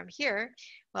theorem here,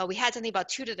 well, we had something about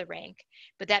 2 to the rank,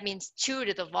 but that means 2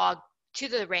 to the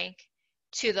rank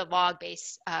to the log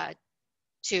base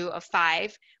 2 of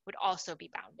 5 would also be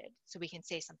bounded. So we can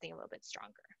say something a little bit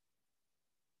stronger.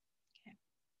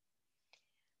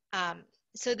 Okay.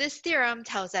 So this theorem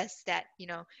tells us that, you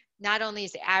know, not only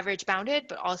is the average bounded,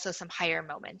 but also some higher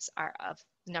moments of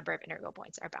the number of integral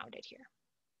points are bounded here.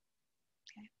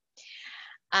 Okay.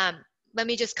 let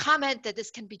me just comment that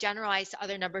this can be generalized to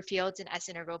other number fields and S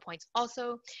integral points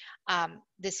also.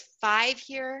 This 5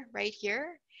 here, right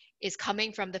here, is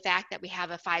coming from the fact that we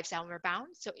have a 5-Selmer bound.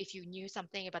 So if you knew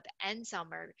something about the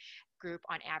n-Selmer group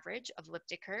on average of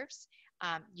elliptic curves,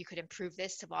 you could improve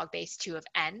this to log base 2 of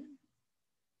n.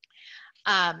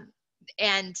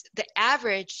 And the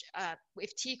average,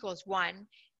 if t equals 1,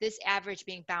 this average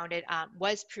being bounded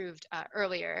was proved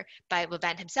earlier by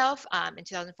Levin himself in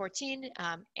 2014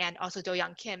 and also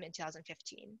Do-Young Kim in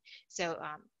 2015. So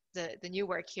the new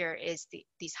work here is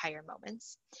these higher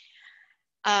moments.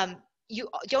 You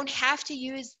don't have to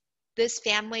use this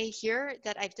family here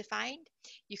that I've defined.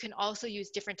 You can also use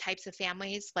different types of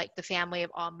families, like the family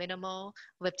of all minimal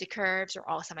elliptic curves or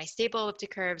all semi-stable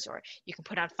elliptic curves, or you can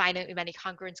put on finitely many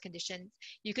congruence conditions.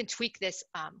 You can tweak this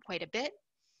quite a bit.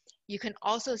 You can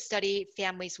also study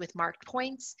families with marked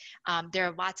points. There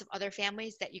are lots of other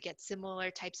families that you get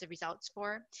similar types of results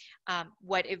for.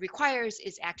 What it requires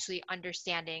is actually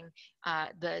understanding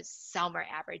the Selmer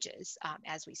averages,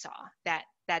 as we saw. That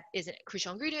is a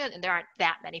crucial ingredient, and there aren't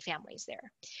that many families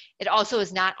there. It also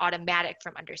is not automatic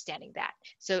from understanding that.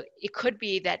 So it could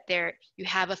be that you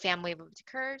have a family of elliptic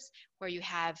curves where you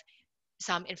have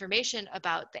some information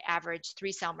about the average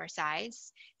 3 Selmer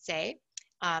size, say,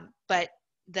 but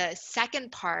the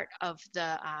second part of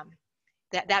the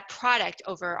that product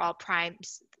over all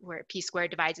primes where p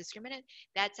squared divides discriminant,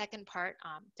 that second part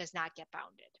does not get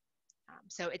bounded.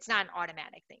 So it's not an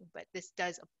automatic thing, but this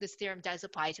theorem does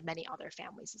apply to many other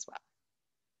families as well.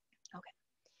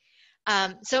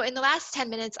 Okay. So in the last 10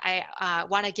 minutes, I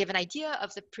want to give an idea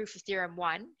of the proof of theorem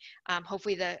 1.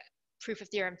 Hopefully the proof of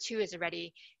theorem 2 is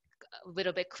already a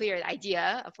little bit clear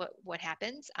idea of what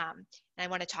happens. And I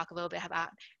want to talk a little bit about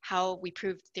how we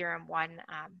proved theorem 1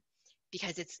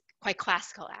 because it's quite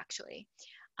classical actually.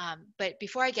 But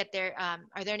before I get there,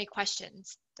 are there any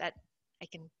questions that I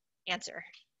can answer?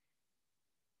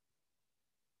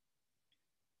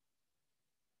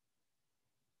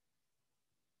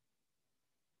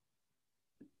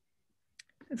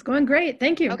 It's going great.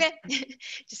 Thank you. Okay,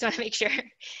 just want to make sure.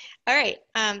 All right,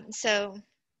 so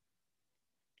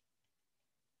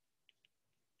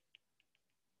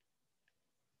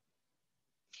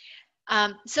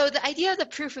the idea of the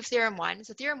proof of theorem 1,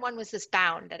 so theorem 1 was this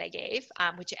bound that I gave,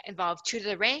 which involved 2 to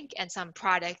the rank and some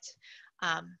product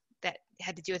that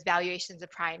had to do with valuations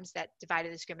of primes that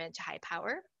divided the discriminant to high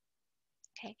power.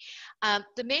 Okay,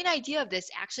 the main idea of this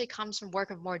actually comes from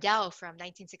work of Mordell from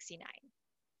 1969.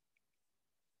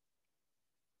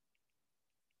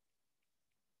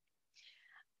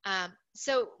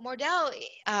 So Mordell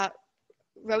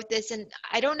wrote this, and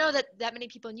I don't know that many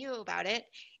people knew about it,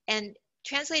 and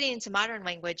translating into modern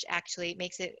language actually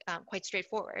makes it quite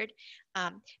straightforward.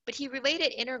 But he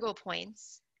related integral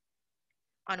points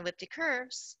on elliptic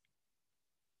curves.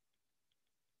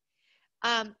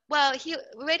 Well, he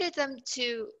related them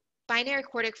to binary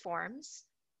quartic forms.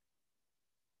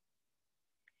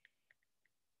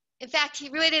 In fact, he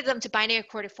related them to binary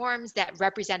quartic forms that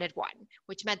represented 1,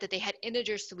 which meant that they had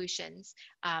integer solutions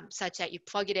such that you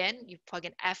plug it in, you plug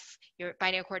in f, your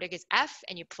binary quartic is f,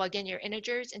 and you plug in your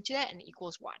integers into that and it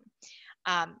equals 1.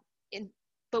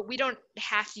 But we don't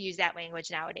have to use that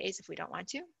language nowadays if we don't want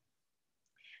to.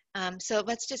 So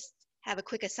let's just have a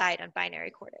quick aside on binary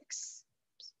quartics.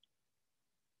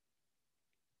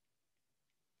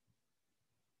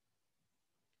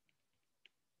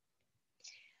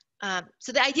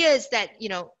 So the idea is that,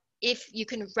 if you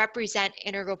can represent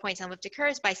integral points on elliptic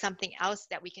curves by something else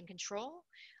that we can control,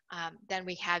 then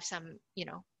we have some,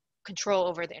 control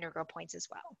over the integral points as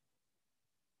well.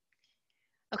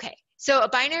 Okay, so a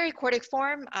binary quartic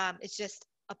form is just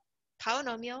a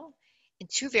polynomial in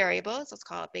 2 variables, let's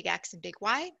call it big X and big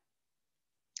Y,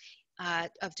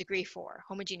 of degree 4,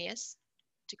 homogeneous,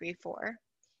 degree 4.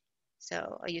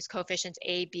 So I'll use coefficients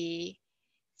A, B,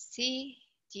 C,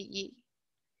 D, E.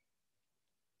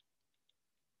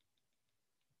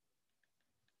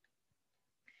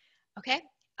 Okay,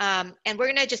 and we're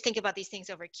gonna just think about these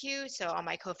things over Q. So all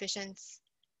my coefficients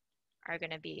are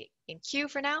gonna be in Q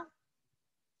for now.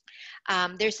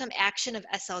 There's some action of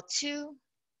SL2,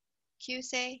 Q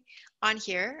say, on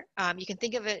here. You can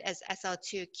think of it as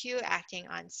SL2Q acting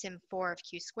on sim4 of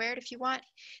Q squared if you want.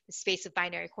 The space of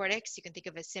binary quartics, you can think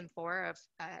of as sim4 of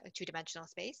a 2-dimensional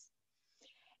space.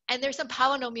 And there's some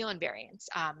polynomial invariance.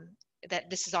 That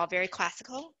this is all very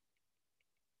classical.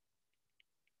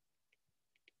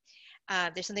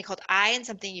 There's something called I and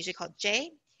something usually called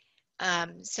J.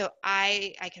 So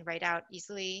I can write out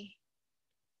easily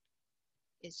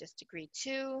is just degree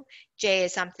 2. J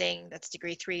is something that's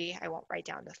degree 3. I won't write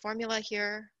down the formula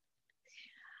here.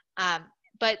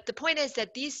 But the point is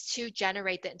that these two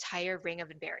generate the entire ring of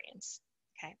invariants.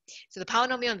 Okay, so the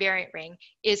polynomial invariant ring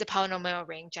is a polynomial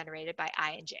ring generated by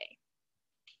I and J.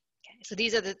 Okay, so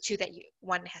these are the two that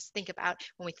one has to think about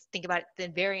when we think about the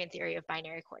invariant theory of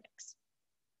binary quartics.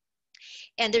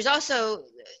 And there's also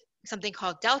something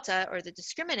called delta, or the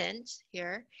discriminant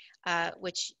here,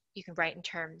 which you can write in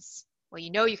terms, well,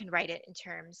 you know you can write it in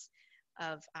terms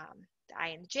of the I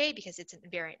and the J because it's an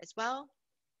invariant as well.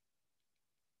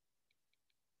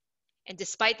 And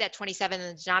despite that 27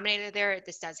 in the denominator there,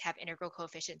 this does have integral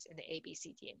coefficients in the A, B,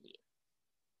 C, D, and E.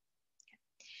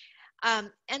 Okay.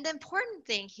 And the important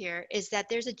thing here is that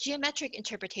there's a geometric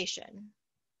interpretation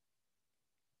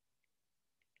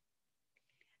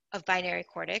of binary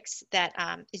quartics that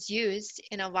is used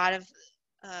in a lot of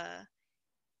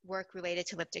work related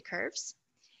to elliptic curves.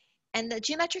 And the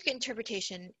geometric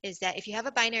interpretation is that if you have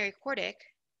a binary quartic,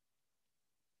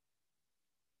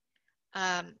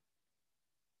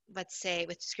 let's say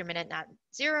with discriminant not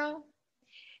 0,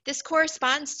 this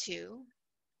corresponds to,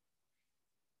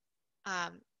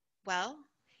 well,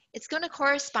 it's going to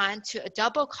correspond to a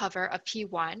double cover of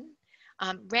P1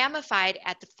 ramified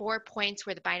at the 4 points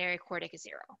where the binary quartic is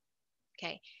 0.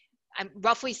 Okay, I'm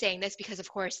roughly saying this because, of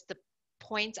course, the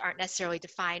points aren't necessarily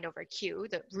defined over Q.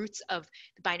 The roots of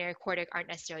the binary quartic aren't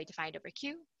necessarily defined over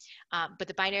Q, but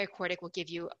the binary quartic will give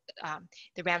you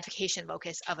the ramification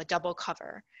locus of a double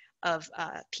cover of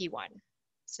P1.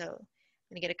 So I'm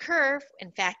going to get a curve.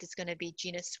 In fact, it's going to be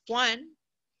genus 1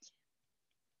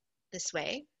 this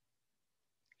way.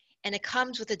 And it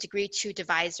comes with a degree 2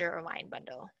 divisor or line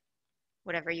bundle,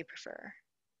 whatever you prefer.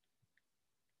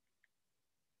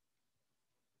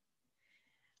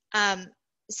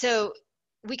 So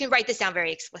we can write this down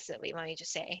very explicitly, let me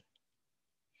just say.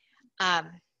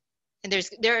 And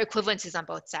there are equivalences on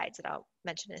both sides that I'll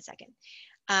mention in a second.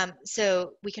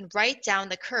 So we can write down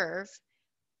the curve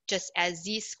just as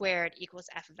z squared equals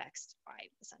f of x y,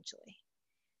 essentially.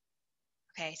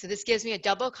 Okay, so this gives me a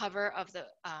double cover of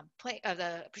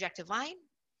the projective line.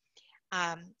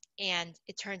 And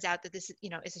it turns out that this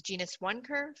is a genus 1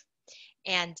 curve.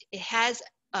 And it has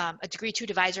a degree 2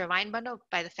 divisor line bundle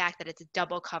by the fact that it's a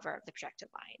double cover of the projective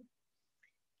line.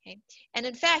 Okay, and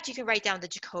in fact, you can write down the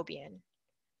Jacobian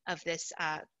of this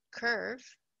curve.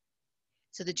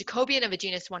 So the Jacobian of a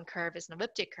genus 1 curve is an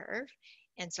elliptic curve.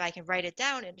 And so I can write it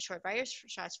down in a short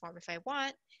Weierstrass form if I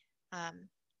want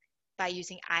by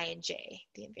using I and J,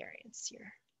 the invariants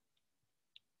here.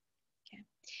 Okay.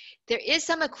 There is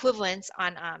some equivalence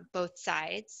on both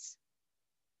sides.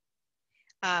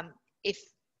 If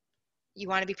you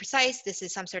want to be precise, this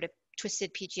is some sort of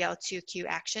twisted PGL2Q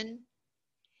action.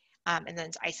 And then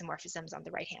it's isomorphisms on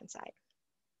the right-hand side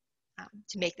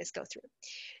to make this go through.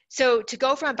 So to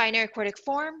go from a binary quartic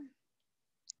form,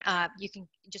 you can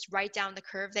just write down the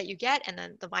curve that you get, and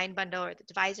then the line bundle or the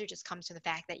divisor just comes from the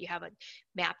fact that you have a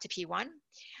map to P1.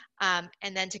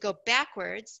 And then to go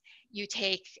backwards, you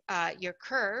take your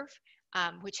curve,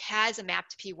 which has a map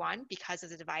to P1 because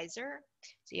of the divisor.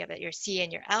 So you have your C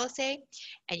and your LSA,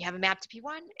 and you have a map to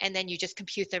P1, and then you just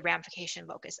compute the ramification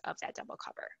locus of that double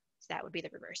cover. So that would be the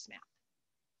reverse map.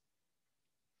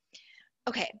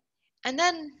 Okay, and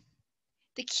then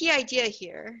the key idea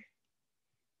here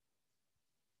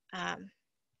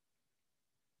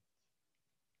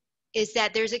is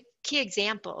that there's a key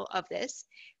example of this,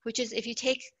 which is if you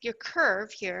take your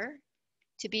curve here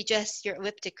to be just your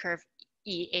elliptic curve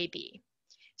EAB.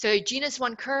 So a genus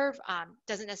 1 curve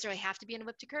doesn't necessarily have to be an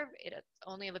elliptic curve. It's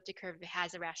only elliptic curve if it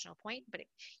has a rational point, but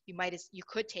you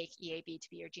could take EAB to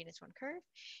be your genus 1 curve.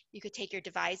 You could take your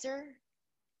divisor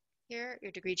here,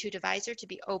 your degree 2 divisor, to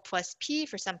be O plus P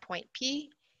for some point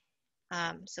P.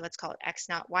 So let's call it X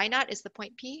naught, Y naught is the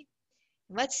point P.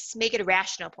 Let's make it a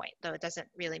rational point, though it doesn't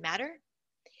really matter.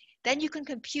 Then you can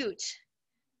compute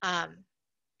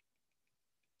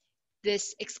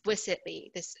this explicitly,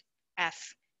 this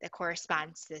F that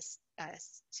corresponds to this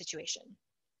situation.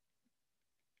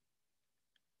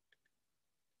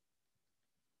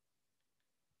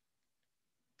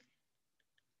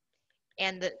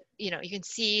 And you can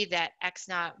see that X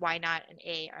naught, Y naught, and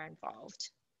A are involved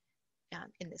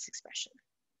in this expression.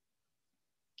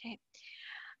 Okay.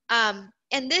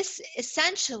 And this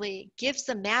essentially gives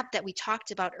the map that we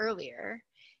talked about earlier.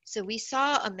 So we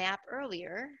saw a map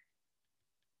earlier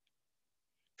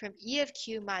from E of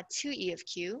Q mod 2E of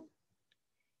Q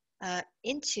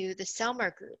into the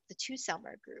Selmer group, the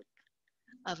 2-Selmer group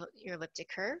of your elliptic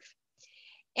curve.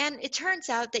 And it turns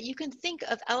out that you can think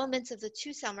of elements of the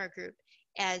 2-Selmer group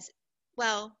as,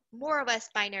 well, more or less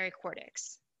binary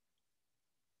quartics.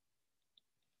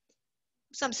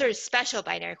 Some sort of special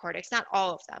binary quartics, not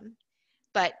all of them,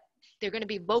 but they're going to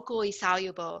be locally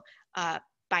soluble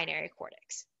binary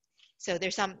quartics. So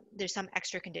there's some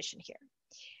extra condition here.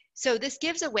 So this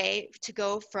gives a way to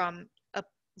go from a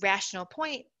rational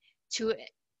point to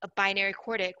a binary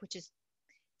quartic, which is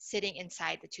sitting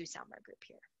inside the 2-Selmer group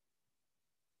here.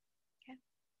 Okay.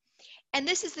 And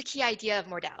this is the key idea of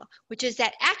Mordell, which is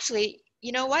that actually,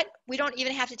 you know what? We don't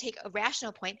even have to take a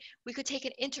rational point. We could take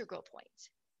an integral point.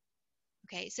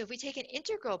 Okay, so if we take an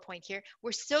integral point here,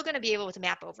 we're still going to be able to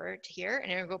map over to here.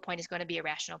 An integral point is going to be a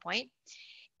rational point.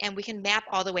 And we can map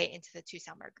all the way into the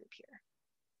 2-Selmer group here.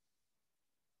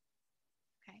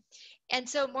 Okay, and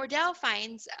so Mordell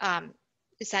finds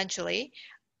essentially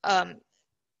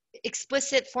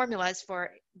explicit formulas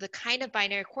for the kind of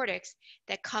binary quartics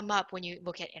that come up when you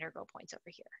look at integral points over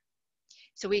here.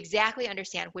 So we exactly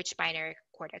understand which binary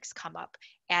quartics come up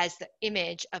as the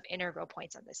image of integral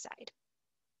points on this side.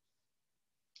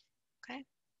 Okay,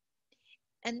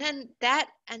 and then that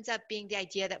ends up being the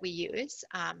idea that we use.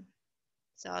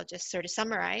 So I'll just sort of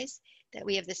summarize that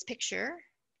we have this picture.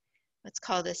 Let's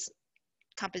call this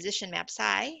composition map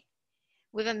psi.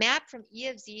 We have a map from E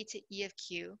of Z to E of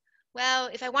Q. Well,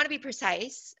 if I want to be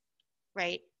precise,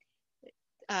 right,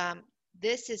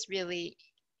 this is really,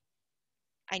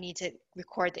 I need to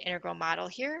record the integral model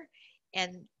here.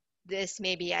 And this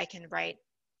maybe I can write,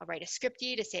 I'll write a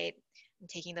scripty to say I'm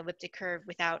taking the elliptic curve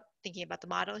without thinking about the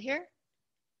model here.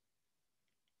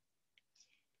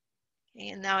 Okay,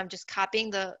 and now I'm just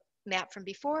copying the map from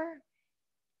before.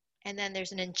 And then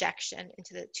there's an injection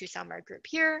into the 2-Selmer group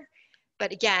here.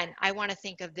 But again, I want to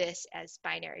think of this as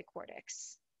binary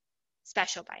quartics,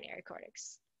 special binary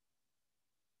quartics.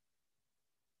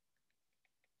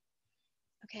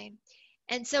 Okay,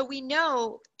 and so we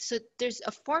know, so there's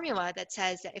a formula that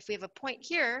says that if we have a point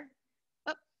here,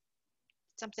 oh,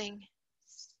 something,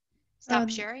 stop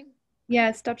sharing?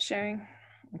 Yeah, stop sharing.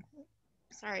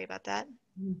 Sorry about that.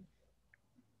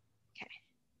 Okay,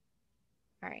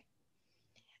 all right.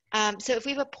 So if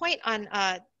we have a point on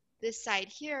this side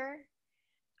here,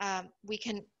 we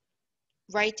can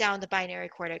write down the binary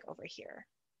quartic over here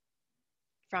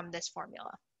from this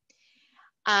formula.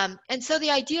 And so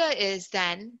the idea is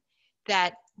then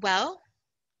that, well,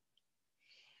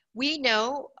 we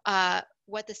know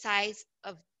what the size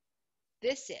of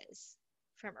this is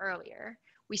from earlier.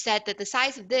 We said that the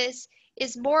size of this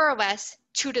is more or less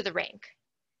 2 to the rank.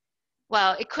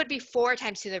 Well, it could be 4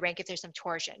 times 2 to the rank if there's some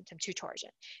torsion, some 2 torsion.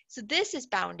 So this is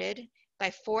bounded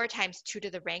by 4 times 2 to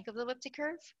the rank of the elliptic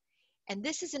curve. And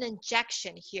this is an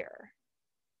injection here.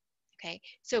 Okay,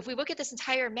 so if we look at this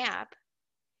entire map,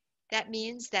 that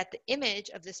means that the image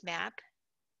of this map,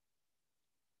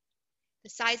 the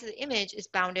size of the image is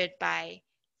bounded by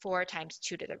 4 times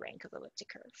 2 to the rank of the elliptic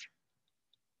curve.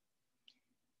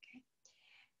 Okay.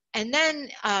 And then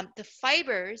the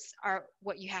fibers are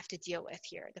what you have to deal with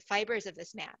here, the fibers of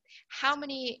this map. How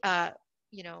many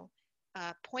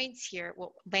points here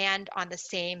will land on the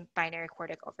same binary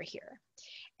quartic over here?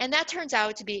 And that turns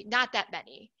out to be not that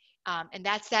many. And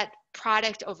that's that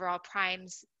product over all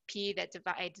primes P that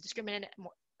divides the discriminant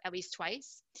at least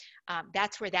twice.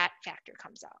 That's where that factor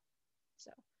comes out.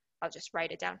 So I'll just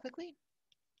write it down quickly.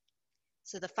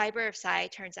 So the fiber of psi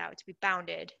turns out to be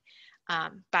bounded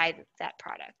by that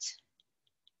product.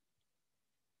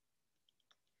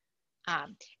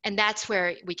 And that's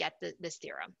where we get this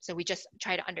theorem. So we just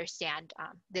try to understand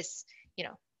this,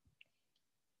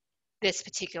 this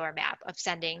particular map of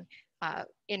sending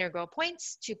integral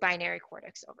points to binary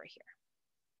quartics over here.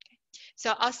 Okay.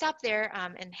 So I'll stop there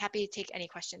and happy to take any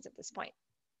questions at this point.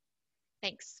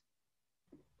 Thanks.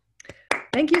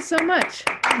 Thank you so much.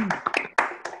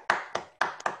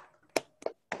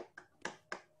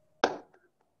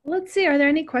 Let's see, are there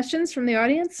any questions from the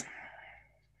audience?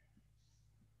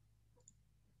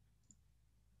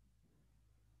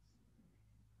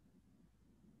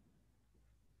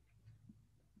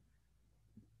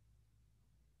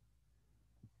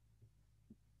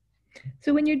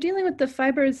 So when you're dealing with the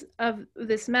fibers of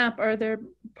this map, are there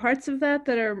parts of that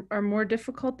that are more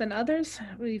difficult than others?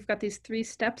 We've got these 3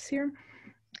 steps here.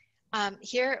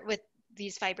 Here with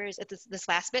these fibers at this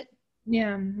last bit?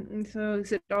 Yeah, and so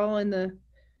is it all in the...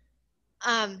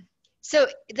 So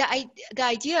the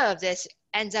idea of this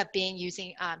ends up being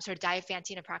using sort of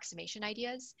Diophantine approximation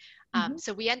ideas.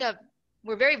 So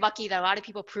we're very lucky that a lot of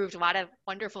people proved a lot of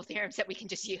wonderful theorems that we can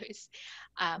just use.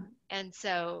 And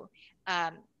so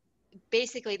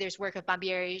basically there's work of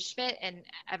Bombieri-Schmidt and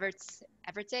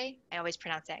Evertse, I always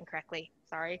pronounce that incorrectly,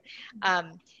 sorry,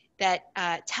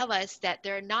 that tell us that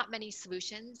there are not many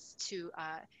solutions to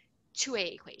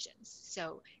 2A equations.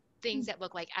 So things that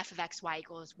look like f of x, y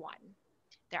equals 1.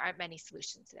 there aren't many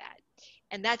solutions to that.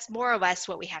 And that's more or less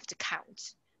what we have to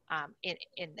count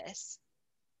in this.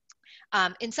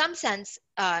 In some sense,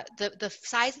 the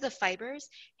size of the fibers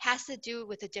has to do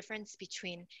with the difference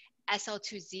between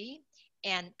SL2Z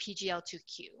and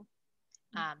PGL2Q,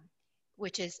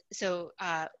 which is, so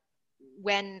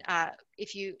when,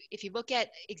 if you look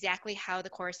at exactly how the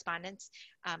correspondence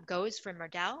goes for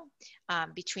Mordell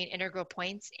between integral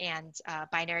points and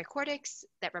binary cortex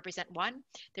that represent 1,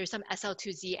 there's some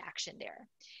SL2Z action there.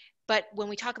 But when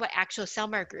we talk about actual cell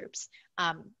groups,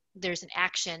 there's an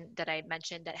action that I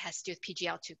mentioned that has to do with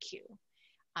PGL2Q.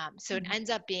 So it ends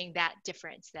up being that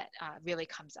difference that really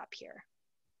comes up here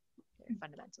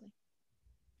fundamentally.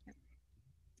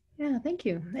 Yeah, thank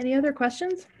you. Any other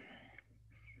questions?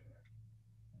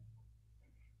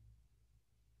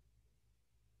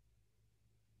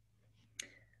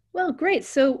 Well, great.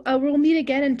 So we'll meet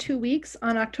again in 2 weeks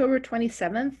on October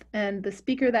 27th. And the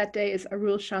speaker that day is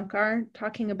Arul Shankar,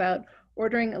 talking about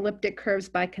ordering elliptic curves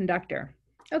by conductor.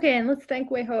 Okay, and let's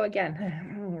thank Wei Ho again.